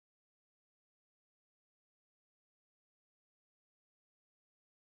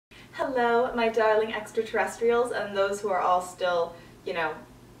Hello, my darling extraterrestrials and those who are all still,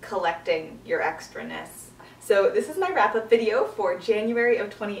 collecting your extraness. So this is my wrap-up video for January of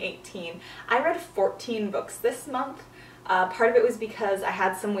 2018. I read 14 books this month. Part of it was because I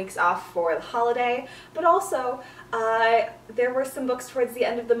had some weeks off for the holiday, but also there were some books towards the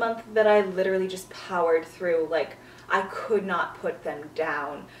end of the month that I literally just powered through. Like, I could not put them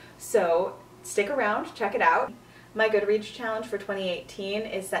down. So stick around, check it out. My Goodreads challenge for 2018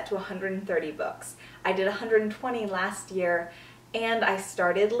 is set to 130 books. I did 120 last year, and I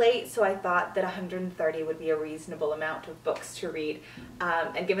started late, so I thought that 130 would be a reasonable amount of books to read.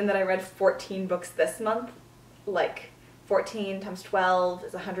 And given that I read 14 books this month, like 14 times 12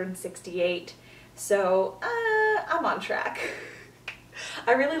 is 168, so I'm on track.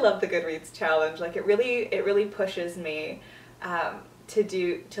 I really love the Goodreads challenge. Like, it really pushes me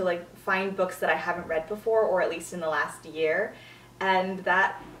to find books that I haven't read before, or at least in the last year, and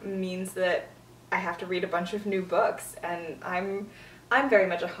that means that I have to read a bunch of new books, and I'm very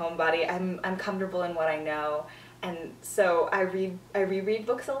much a homebody. I'm comfortable in what I know, and so I reread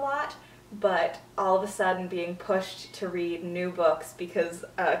books a lot, but all of a sudden being pushed to read new books because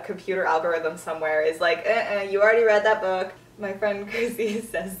a computer algorithm somewhere is like, you already read that book. My friend Chrissy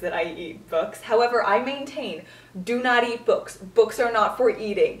says that I eat books. However, I maintain, do not eat books. Books are not for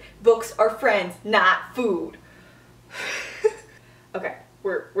eating. Books are friends, not food. Okay,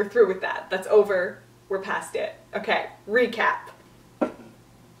 we're through with that. That's over. We're past it. Okay, recap.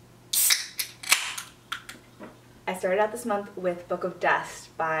 I started out this month with Book of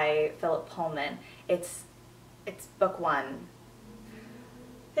Dust by Philip Pullman. It's book one.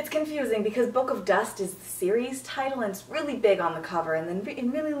 It's confusing because Book of Dust is the series title and it's really big on the cover, and then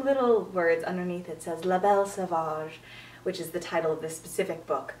in really little words underneath it says La Belle Sauvage, which is the title of this specific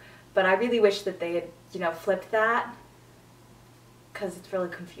book. But I really wish that they had, flipped that, because it's really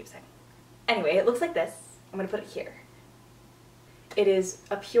confusing. Anyway, it looks like this. I'm going to put it here. It is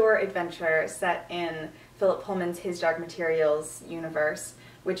a pure adventure set in Philip Pullman's His Dark Materials universe,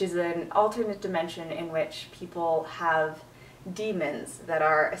 which is an alternate dimension in which people have demons that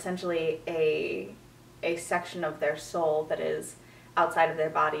are essentially a section of their soul that is outside of their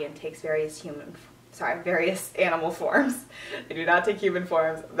body and takes various animal forms. They do not take human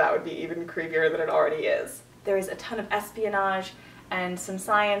forms. That would be even creepier than it already is. There is a ton of espionage and some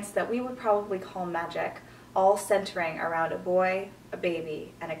science that we would probably call magic, all centering around a boy, a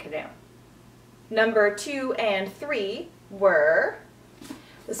baby, and a canoe. Number 2 and 3 were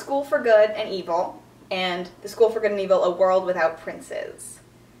The School for Good and Evil, and The School for Good and Evil, A World Without Princes.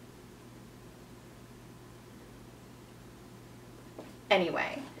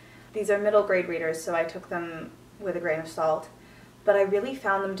 Anyway, these are middle grade readers, so I took them with a grain of salt, but I really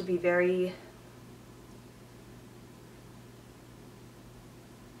found them to be very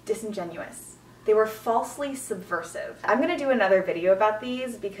disingenuous. They were falsely subversive. I'm going to do another video about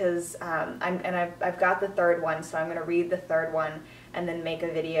these because I've got the third one, so I'm going to read the third one and then make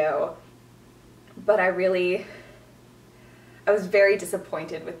a video. But I was very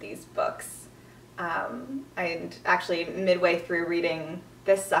disappointed with these books. And actually, midway through reading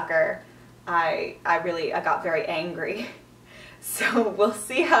this sucker, I got very angry. So we'll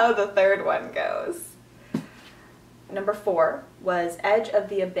see how the third one goes. Number 4 was Edge of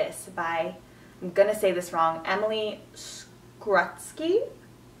the Abyss by, I'm gonna say this wrong, Emily Skrutsky.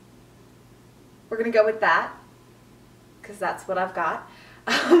 We're gonna go with that, because that's what I've got.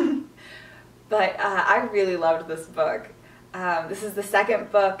 But I really loved this book. This is the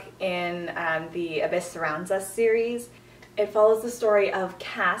second book in the Abyss Surrounds Us series. It follows the story of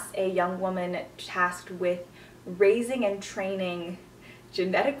Cass, a young woman tasked with raising and training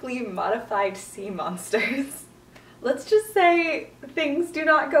genetically modified sea monsters. Let's just say things do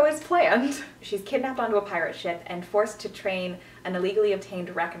not go as planned. She's kidnapped onto a pirate ship and forced to train an illegally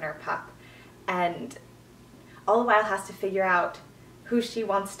obtained reckoner pup, and all the while has to figure out who she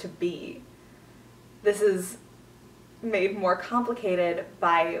wants to be. This is made more complicated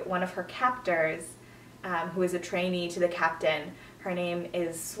by one of her captors, who is a trainee to the captain. Her name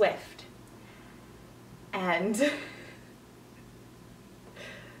is Swift. And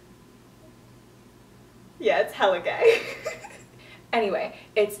yeah, it's hella gay. Anyway,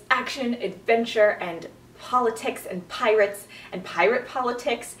 it's action, adventure, and politics, and pirates, and pirate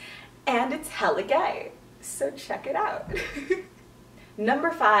politics, and it's hella gay. So check it out.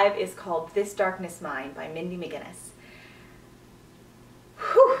 Number 5 is called This Darkness Mine by Mindy McGinnis.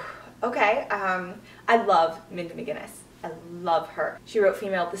 Whew. Okay, I love Mindy McGinnis. I love her. She wrote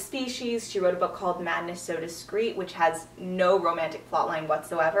Female of the Species. She wrote a book called Madness So Discreet, which has no romantic plotline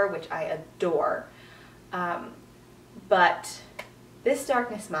whatsoever, which I adore. But This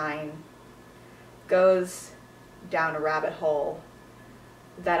Darkness Mine goes down a rabbit hole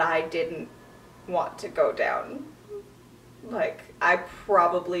that I didn't want to go down. Like, I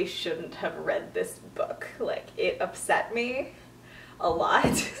probably shouldn't have read this book. Like, it upset me a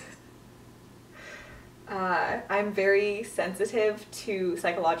lot. I'm very sensitive to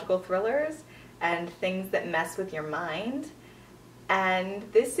psychological thrillers and things that mess with your mind, and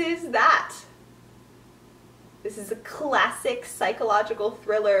this is that. This is a classic psychological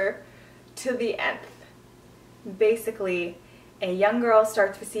thriller to the nth. Basically, a young girl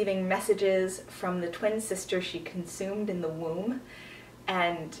starts receiving messages from the twin sister she consumed in the womb,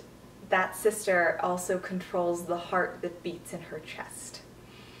 and that sister also controls the heart that beats in her chest.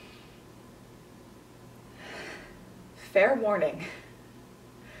 Fair warning.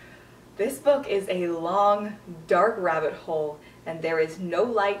 This book is a long, dark rabbit hole, and there is no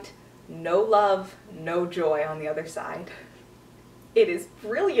light, no love, no joy on the other side. It is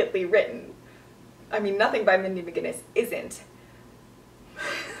brilliantly written. I mean, nothing by Mindy McGinnis isn't.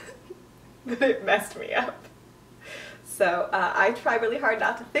 But it messed me up. So I try really hard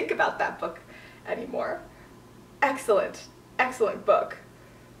not to think about that book anymore. Excellent, excellent book.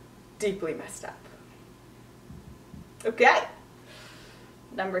 Deeply messed up. Okay.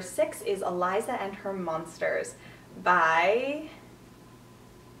 Number 6 is Eliza and Her Monsters by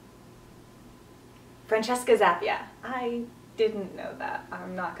Francesca Zappia. I didn't know that.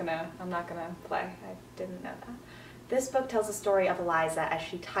 I'm not gonna play. I didn't know that. This book tells the story of Eliza as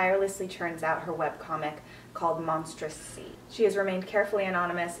she tirelessly churns out her webcomic called Monstrous Sea. She has remained carefully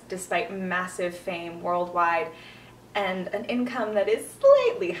anonymous despite massive fame worldwide and an income that is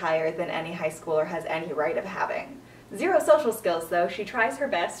slightly higher than any high schooler has any right of having. Zero social skills though, she tries her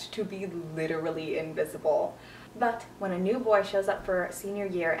best to be literally invisible. But when a new boy shows up for senior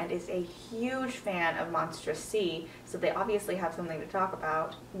year and is a huge fan of Monstrous Sea, so they obviously have something to talk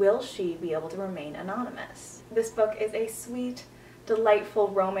about, will she be able to remain anonymous? This book is a sweet, delightful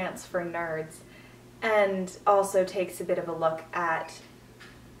romance for nerds, and also takes a bit of a look at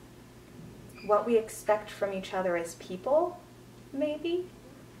what we expect from each other as people, maybe?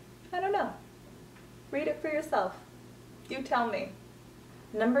 I don't know. Read it for yourself. You tell me.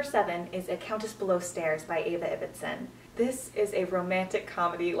 Number 7 is A Countess Below Stairs by Ava Ibbotson. This is a romantic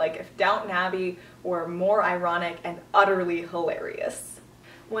comedy like if Downton Abbey were more ironic and utterly hilarious.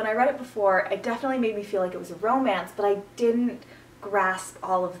 When I read it before, it definitely made me feel like it was a romance, but I didn't grasp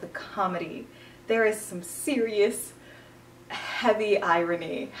all of the comedy. There is some serious, heavy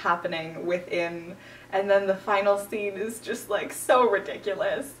irony happening within, and then the final scene is just like so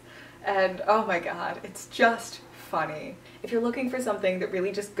ridiculous. And oh my god, it's just funny. If you're looking for something that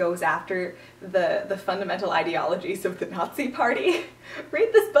really just goes after the fundamental ideologies of the Nazi Party,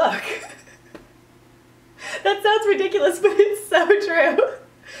 read this book. That sounds ridiculous, but it's so true.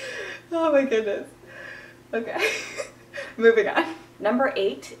 Oh my goodness. Okay, moving on. Number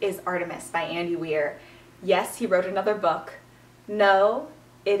 8 is Artemis by Andy Weir. Yes, he wrote another book. No,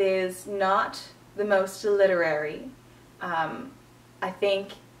 it is not the most literary. I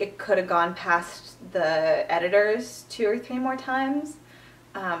think it could have gone past the editors 2 or 3 more times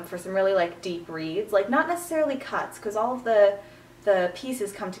for some really like deep reads. Like not necessarily cuts, because all of the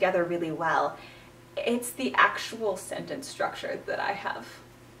pieces come together really well. It's the actual sentence structure that I have.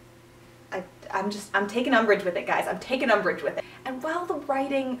 I'm taking umbrage with it, guys. I'm taking umbrage with it. And while the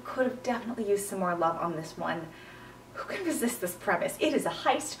writing could have definitely used some more love on this one, who can resist this premise? It is a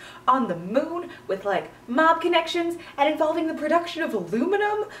heist on the moon with like mob connections and involving the production of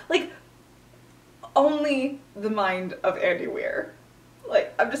aluminum. Like, only the mind of Andy Weir.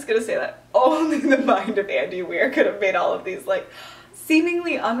 Like, I'm just gonna say that. Only the mind of Andy Weir could have made all of these like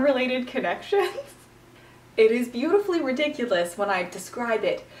seemingly unrelated connections. It is beautifully ridiculous when I describe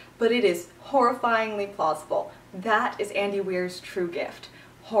it, but it is horrifyingly plausible. That is Andy Weir's true gift.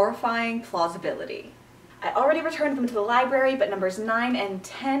 Horrifying plausibility. I already returned them to the library, but numbers 9 and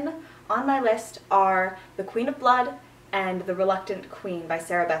 10 on my list are The Queen of Blood and The Reluctant Queen by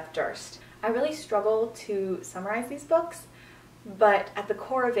Sarah Beth Durst. I really struggle to summarize these books, but at the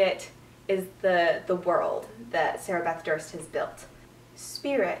core of it is the world that Sarah Beth Durst has built.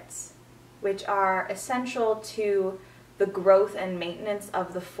 Spirits, which are essential to the growth and maintenance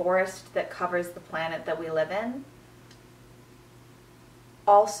of the forest that covers the planet that we live in,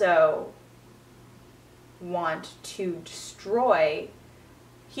 also want to destroy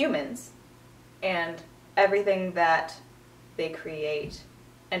humans and everything that they create,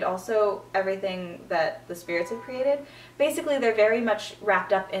 and also everything that the spirits have created. Basically, they're very much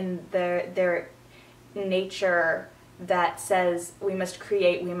wrapped up in their nature that says we must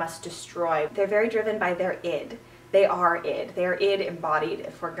create, we must destroy. They're very driven by their id. They are id. They are id embodied,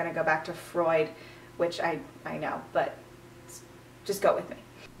 if we're going to go back to Freud, which I know, but just go with me.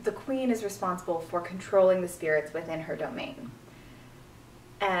 The queen is responsible for controlling the spirits within her domain.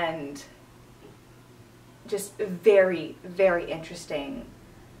 And just very, very interesting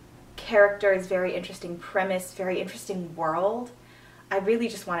characters, very interesting premise, very interesting world. I really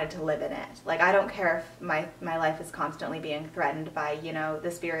just wanted to live in it. Like, I don't care if my life is constantly being threatened by, you know, the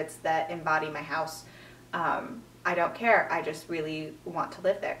spirits that embody my house. I don't care. I just really want to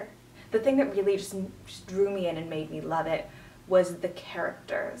live there. The thing that really just drew me in and made me love it was the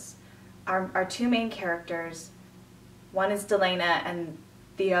characters. Our two main characters, one is Delena and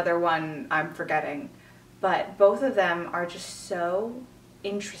the other one I'm forgetting, but both of them are just so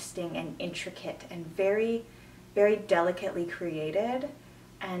interesting and intricate and very, very delicately created,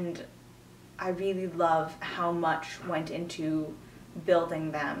 and I really love how much went into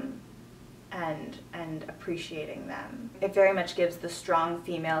building them and appreciating them. It very much gives the strong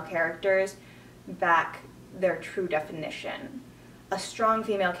female characters back their true definition. A strong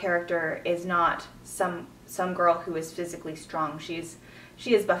female character is not some girl who is physically strong. She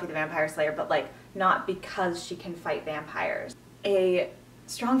is Buffy the Vampire Slayer, but like not because she can fight vampires. A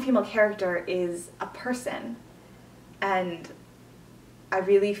strong female character is a person, and I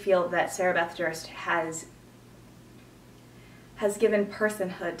really feel that Sarah Beth Durst has given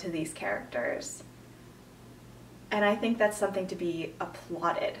personhood to these characters, and I think that's something to be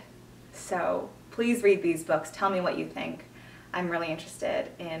applauded. So please read these books. Tell me what you think. I'm really interested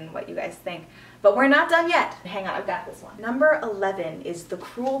in what you guys think. But we're not done yet. Hang on, I've got this one. Number 11 is The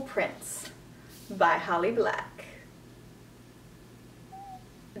Cruel Prince by Holly Black.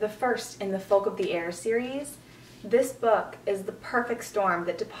 The first in the Folk of the Air series. This book is the perfect storm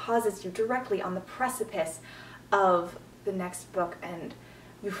that deposits you directly on the precipice of the next book, and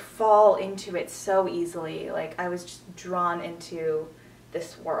you fall into it so easily. Like, I was just drawn into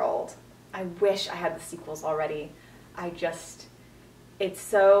this world. I wish I had the sequels already. It's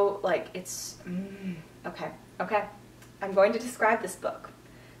so, like, it's, okay. I'm going to describe this book.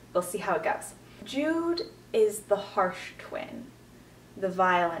 We'll see how it goes. Jude is the harsh twin, the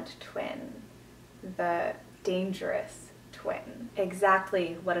violent twin, the dangerous twin.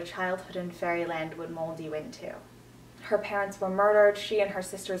 Exactly what a childhood in fairyland would mold you into. Her parents were murdered. She and her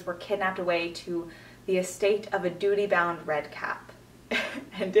sisters were kidnapped away to the estate of a duty-bound redcap.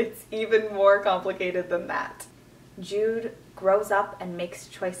 And it's even more complicated than that. Jude grows up and makes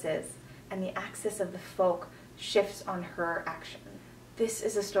choices, and the axis of the folk shifts on her action. This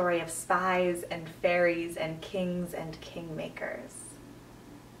is a story of spies and fairies and kings and kingmakers.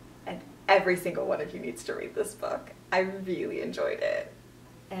 And every single one of you needs to read this book. I really enjoyed it.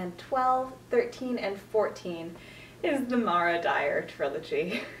 And 12, 13, and 14 is the Mara Dyer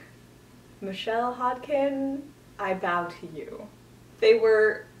trilogy. Michelle Hodkin, I bow to you. They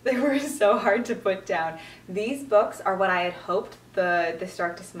were so hard to put down. These books are what I had hoped the This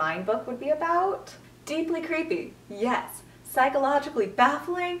Darkest Mind book would be about. Deeply creepy, yes. Psychologically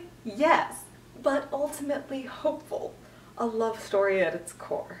baffling, yes. But ultimately hopeful. A love story at its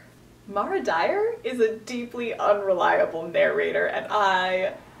core. Mara Dyer is a deeply unreliable narrator, and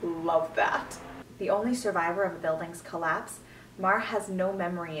I love that. The only survivor of a building's collapse, Mara has no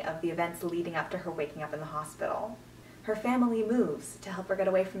memory of the events leading up to her waking up in the hospital. Her family moves to help her get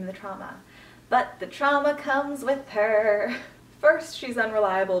away from the trauma, but the trauma comes with her. First, she's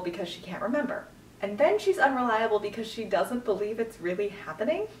unreliable because she can't remember, and then she's unreliable because she doesn't believe it's really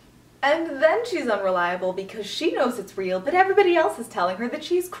happening, and then she's unreliable because she knows it's real, but everybody else is telling her that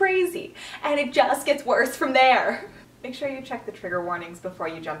she's crazy, and it just gets worse from there. Make sure you check the trigger warnings before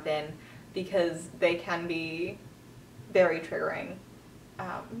you jump in, because they can be very triggering.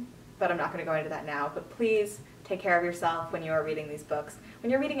 But I'm not going to go into that now. But please take care of yourself when you are reading these books.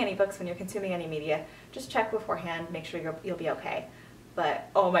 When you're reading any books, when you're consuming any media, just check beforehand, make sure you'll be okay. But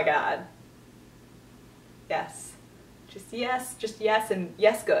oh my god. Yes. Just yes, and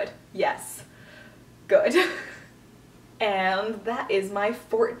yes, good. Yes. Good. And that is my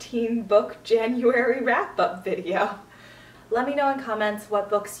 14 book January wrap-up video. Let me know in comments what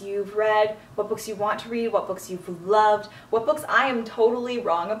books you've read, what books you want to read, what books you've loved, what books I am totally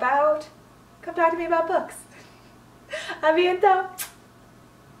wrong about. Come talk to me about books. Aviento!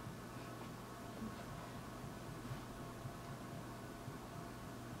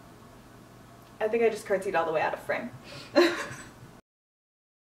 I think I just curtsied all the way out of frame.